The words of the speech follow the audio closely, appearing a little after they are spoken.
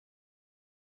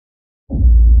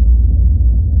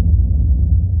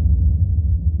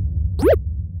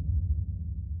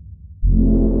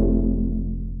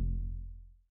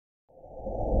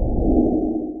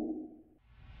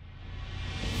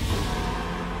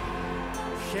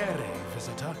Here,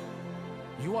 visitor.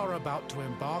 You are about to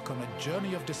embark on a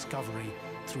journey of discovery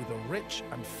through the rich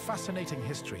and fascinating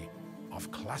history of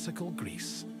classical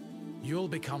Greece. You'll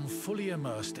become fully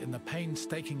immersed in the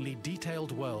painstakingly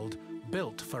detailed world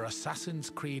built for Assassin's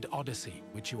Creed Odyssey,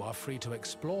 which you are free to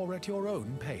explore at your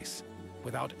own pace,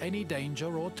 without any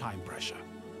danger or time pressure.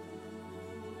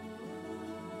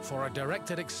 For a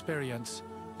directed experience,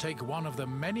 take one of the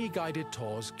many guided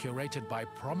tours curated by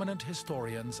prominent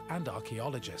historians and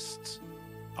archaeologists.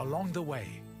 Along the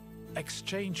way,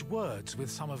 exchange words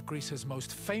with some of Greece's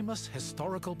most famous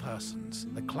historical persons.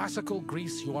 The classical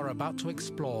Greece you are about to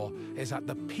explore is at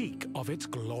the peak of its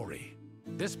glory.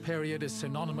 This period is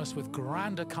synonymous with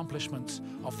grand accomplishments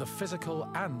of the physical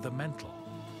and the mental.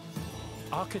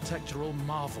 Architectural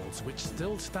marvels which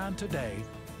still stand today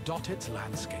dot its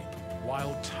landscape,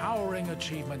 while towering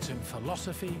achievements in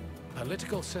philosophy,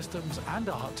 political systems, and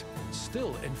art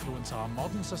still influence our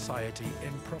modern society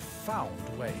in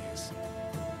profound ways.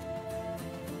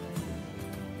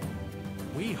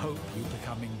 We hope you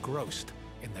become engrossed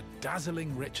in the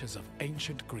dazzling riches of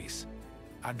ancient Greece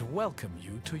and welcome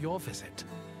you to your visit.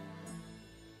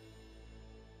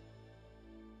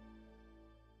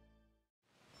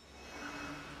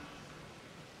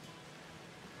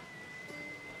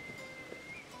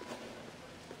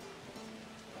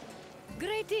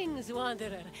 Greetings,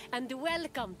 wanderer, and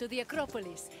welcome to the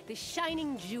Akropolis, the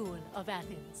shining jewel of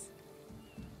Athens.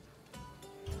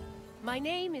 My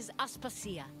name is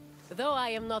Aspasia. Though I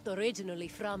am not originally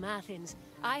from Athens,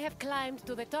 I have climbed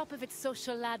to the top of its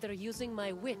social ladder using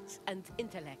my wit and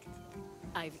intellect.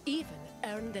 I've even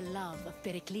earned the love of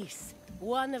Pericles,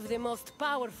 one of the most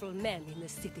powerful men in the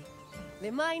city.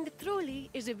 The mind truly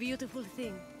is a beautiful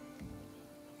thing.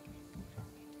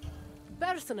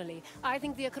 Personally, I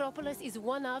think the Akropolis is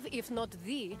one of, if not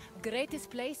the, greatest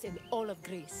place in all of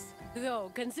Greece.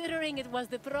 Though, considering it was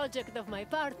the project of my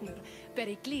partner,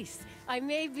 Pericles, I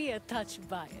may be a touch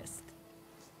biased.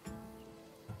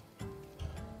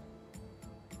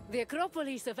 The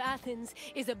Acropolis of Athens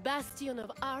is a bastion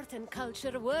of art and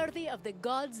culture worthy of the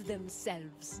gods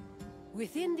themselves.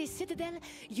 Within this citadel,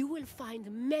 you will find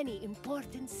many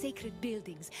important sacred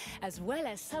buildings, as well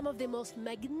as some of the most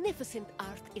magnificent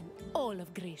art in all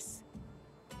of Greece.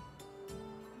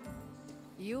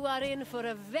 You are in for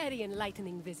a very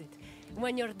enlightening visit.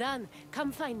 When you're done,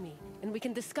 come find me, and we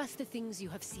can discuss the things you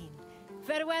have seen.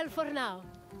 Farewell for now.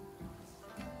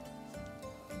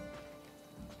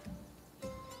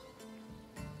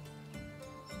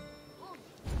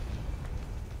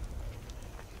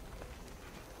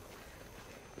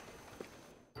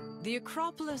 The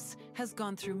Acropolis has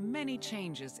gone through many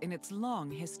changes in its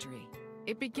long history.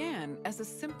 It began as a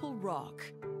simple rock,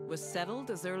 was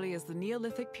settled as early as the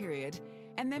Neolithic period,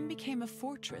 and then became a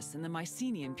fortress in the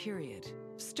Mycenaean period.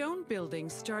 Stone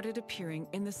buildings started appearing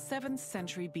in the 7th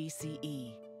century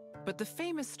BCE. But the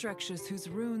famous structures whose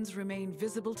ruins remain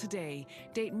visible today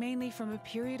date mainly from a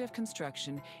period of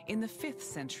construction in the 5th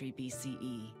century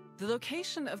BCE. The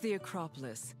location of the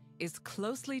Acropolis is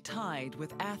closely tied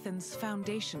with Athens'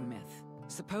 foundation myth.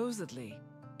 Supposedly,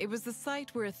 it was the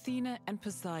site where Athena and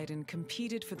Poseidon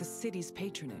competed for the city's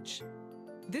patronage.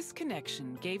 This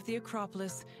connection gave the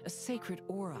Acropolis a sacred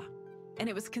aura, and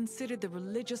it was considered the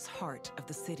religious heart of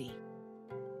the city.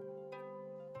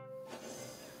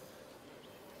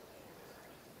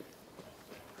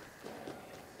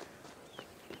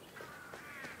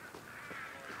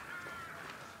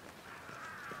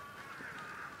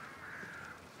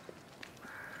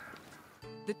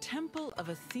 The Temple of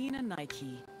Athena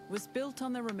Nike was built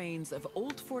on the remains of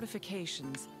old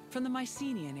fortifications from the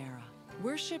Mycenaean era.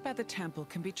 Worship at the temple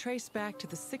can be traced back to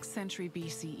the 6th century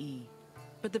BCE,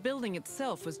 but the building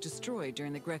itself was destroyed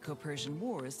during the Greco-Persian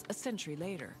Wars a century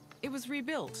later. It was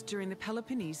rebuilt during the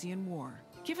Peloponnesian War.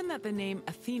 Given that the name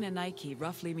Athena Nike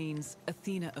roughly means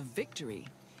Athena of victory,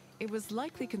 it was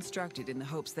likely constructed in the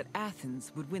hopes that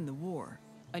Athens would win the war.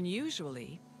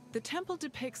 Unusually, the temple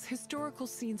depicts historical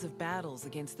scenes of battles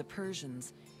against the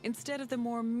Persians instead of the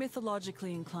more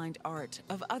mythologically inclined art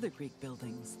of other Greek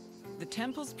buildings. The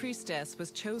temple's priestess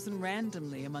was chosen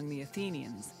randomly among the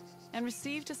Athenians and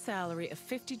received a salary of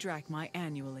 50 drachmae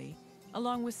annually,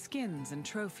 along with skins and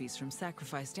trophies from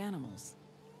sacrificed animals.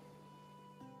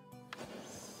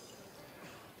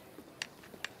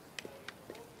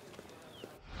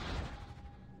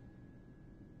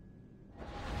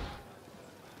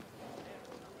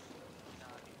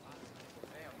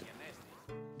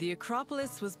 The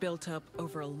Acropolis was built up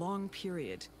over a long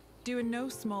period, due in no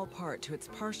small part to its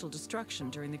partial destruction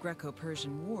during the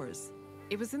Greco-Persian Wars.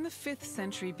 It was in the 5th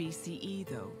century BCE,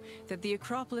 though, that the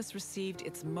Acropolis received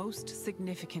its most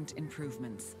significant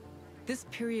improvements. This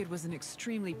period was an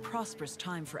extremely prosperous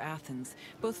time for Athens,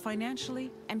 both financially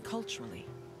and culturally.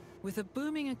 With a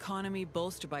booming economy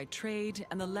bolstered by trade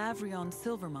and the Lavrion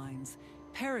silver mines,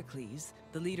 Pericles,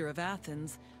 the leader of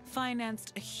Athens,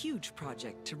 financed a huge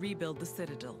project to rebuild the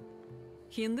citadel.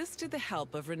 He enlisted the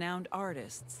help of renowned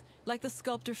artists, like the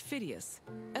sculptor Phidias,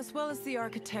 as well as the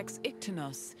architects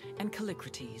Iktinos and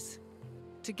Callicrates.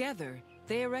 Together,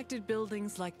 they erected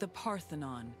buildings like the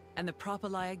Parthenon and the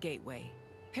Propylaea Gateway.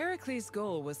 Pericles'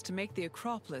 goal was to make the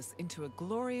Akropolis into a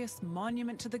glorious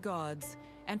monument to the gods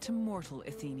and to mortal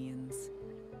Athenians.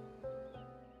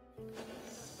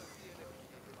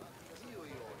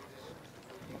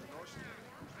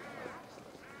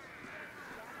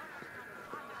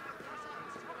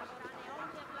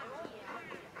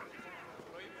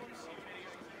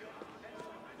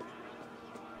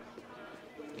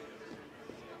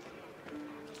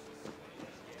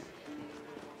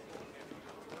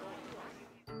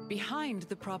 Behind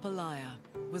the Propylaea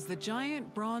was the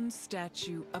giant bronze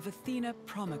statue of Athena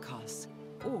Promachos,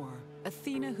 or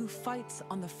Athena who fights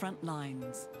on the front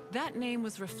lines. That name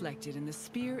was reflected in the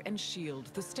spear and shield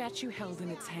the statue held in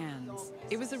its hands.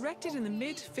 It was erected in the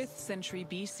mid-5th century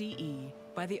BCE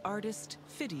by the artist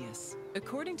Phidias.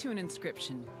 According to an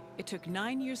inscription, it took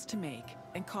 9 years to make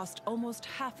and cost almost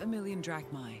 500,000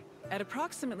 drachmae. At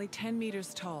approximately 10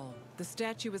 meters tall, the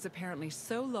statue was apparently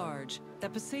so large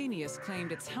that Pausanias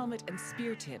claimed its helmet and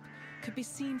spear tip could be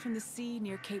seen from the sea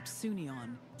near Cape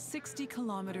Sunion, 60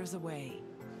 kilometers away.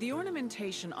 The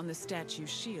ornamentation on the statue's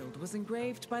shield was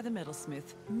engraved by the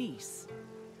metalsmith Mies.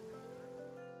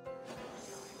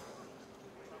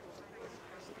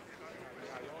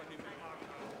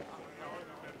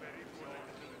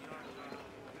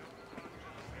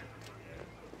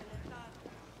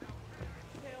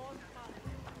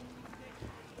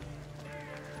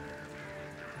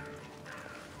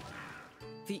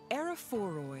 The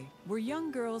Aerophoroi were young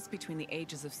girls between the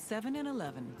ages of 7 and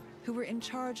 11 who were in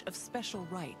charge of special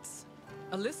rites.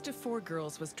 A list of 4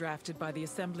 girls was drafted by the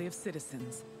Assembly of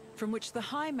Citizens, from which the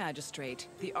High Magistrate,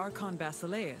 the Archon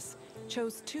Basileus,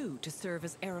 chose 2 to serve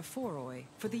as Aerophoroi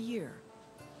for the year.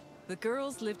 The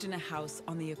girls lived in a house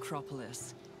on the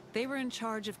Akropolis. They were in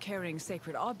charge of carrying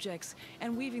sacred objects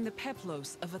and weaving the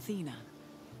peplos of Athena.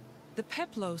 The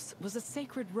peplos was a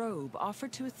sacred robe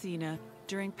offered to Athena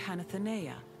during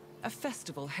Panathenaea, a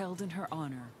festival held in her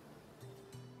honor.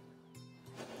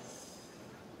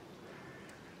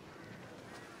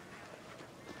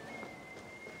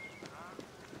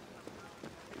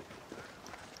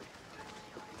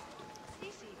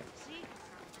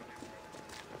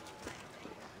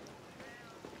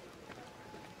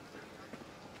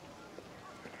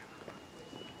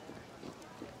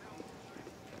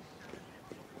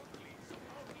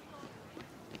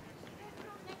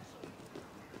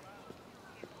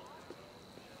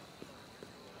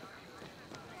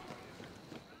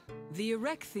 The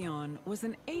Erechtheion was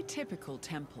an atypical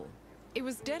temple. It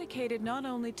was dedicated not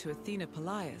only to Athena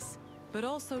Polias, but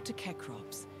also to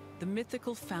Kekrops, the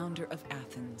mythical founder of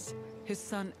Athens, his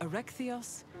son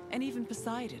Erechtheos, and even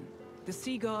Poseidon, the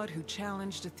sea god who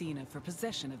challenged Athena for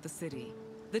possession of the city.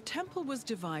 The temple was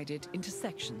divided into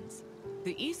sections.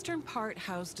 The eastern part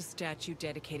housed a statue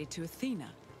dedicated to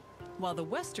Athena, while the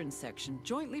western section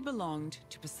jointly belonged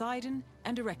to Poseidon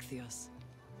and Erechtheos.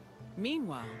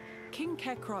 Meanwhile, King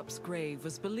Kekrop's grave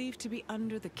was believed to be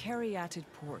under the caryatid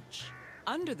porch.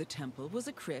 Under the temple was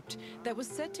a crypt that was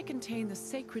said to contain the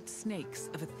sacred snakes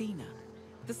of Athena.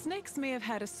 The snakes may have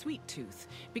had a sweet tooth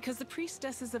because the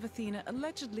priestesses of Athena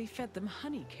allegedly fed them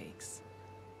honey cakes.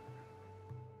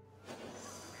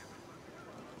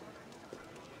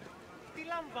 Τι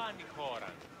λαμβάνει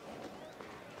χώρα?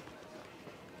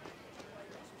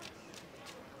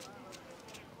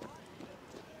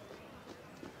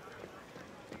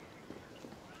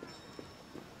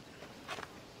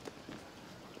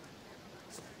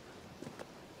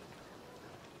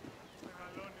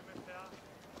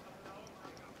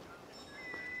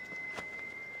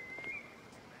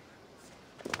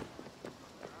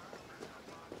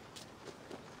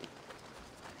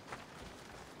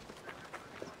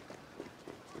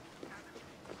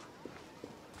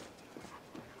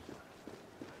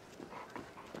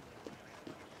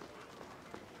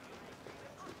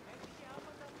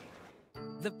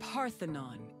 The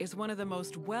Parthenon is one of the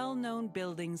most well-known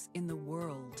buildings in the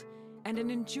world and an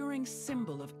enduring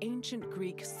symbol of ancient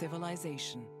Greek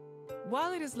civilization.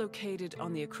 While it is located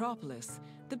on the Akropolis,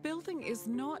 the building is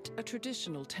not a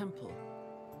traditional temple.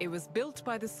 It was built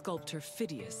by the sculptor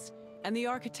Phidias and the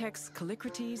architects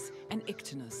Callicrates and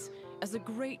Iktinos as a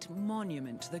great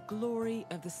monument to the glory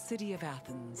of the city of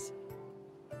Athens.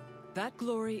 That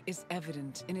glory is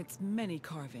evident in its many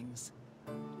carvings.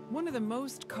 One of the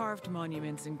most carved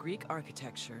monuments in Greek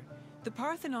architecture, the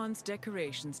Parthenon's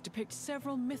decorations depict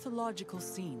several mythological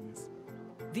scenes.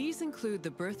 These include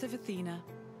the birth of Athena,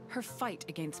 her fight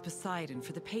against Poseidon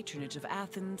for the patronage of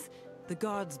Athens, the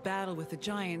gods' battle with the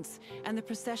giants, and the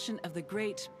procession of the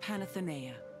great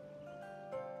Panathenea.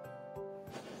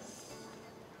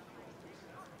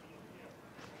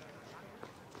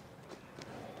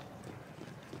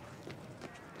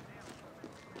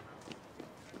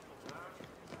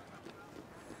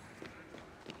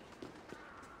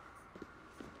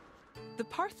 The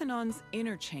Parthenon's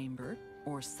inner chamber,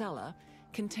 or cella,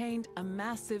 contained a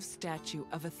massive statue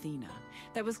of Athena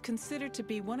that was considered to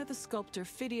be one of the sculptor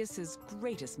Phidias's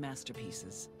greatest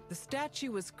masterpieces. The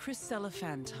statue was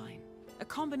chryselephantine, a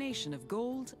combination of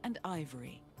gold and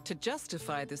ivory. To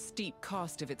justify the steep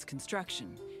cost of its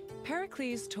construction,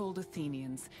 Pericles told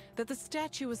Athenians that the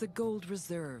statue was a gold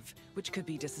reserve, which could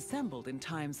be disassembled in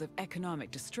times of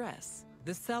economic distress.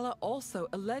 The cella also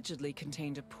allegedly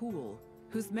contained a pool,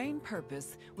 whose main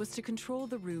purpose was to control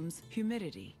the room's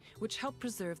humidity, which helped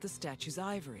preserve the statue's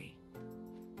ivory.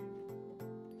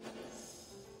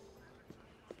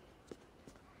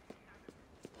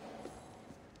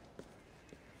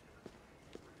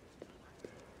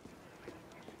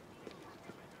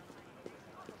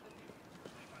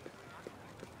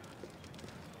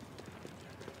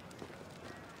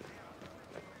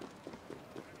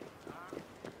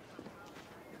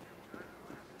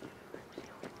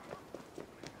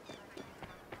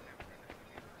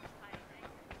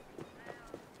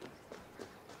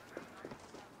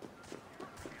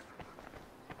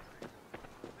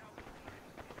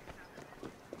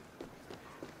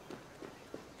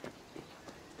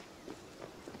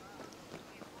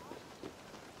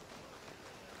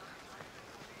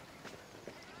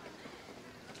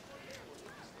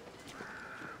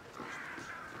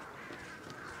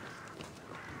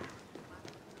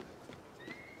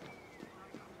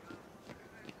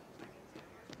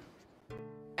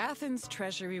 Athens'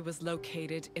 treasury was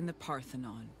located in the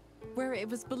Parthenon, where it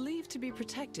was believed to be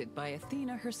protected by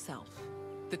Athena herself.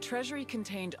 The treasury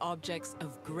contained objects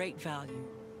of great value,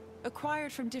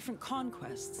 acquired from different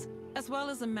conquests, as well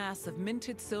as a mass of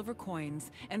minted silver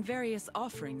coins and various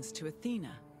offerings to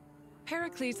Athena.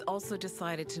 Pericles also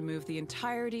decided to move the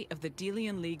entirety of the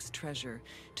Delian League's treasure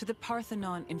to the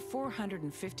Parthenon in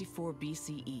 454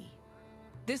 BCE.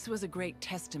 This was a great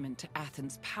testament to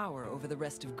Athens' power over the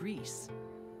rest of Greece.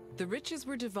 The riches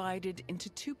were divided into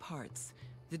two parts,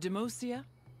 the Demosia,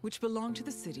 which belonged to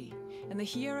the city, and the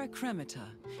Hiera Cremata,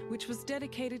 which was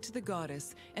dedicated to the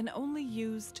goddess and only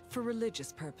used for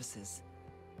religious purposes.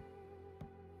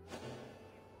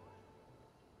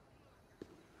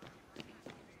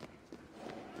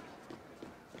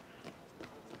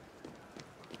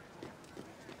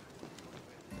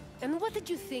 And what did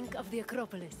you think of the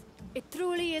Akropolis? It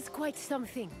truly is quite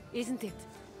something, isn't it?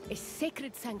 A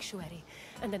sacred sanctuary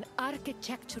and an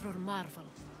architectural marvel,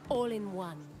 all in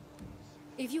one.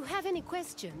 If you have any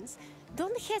questions,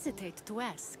 don't hesitate to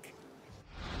ask.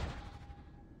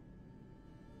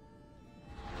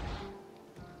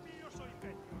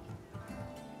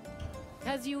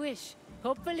 As you wish.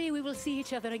 Hopefully we will see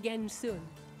each other again soon.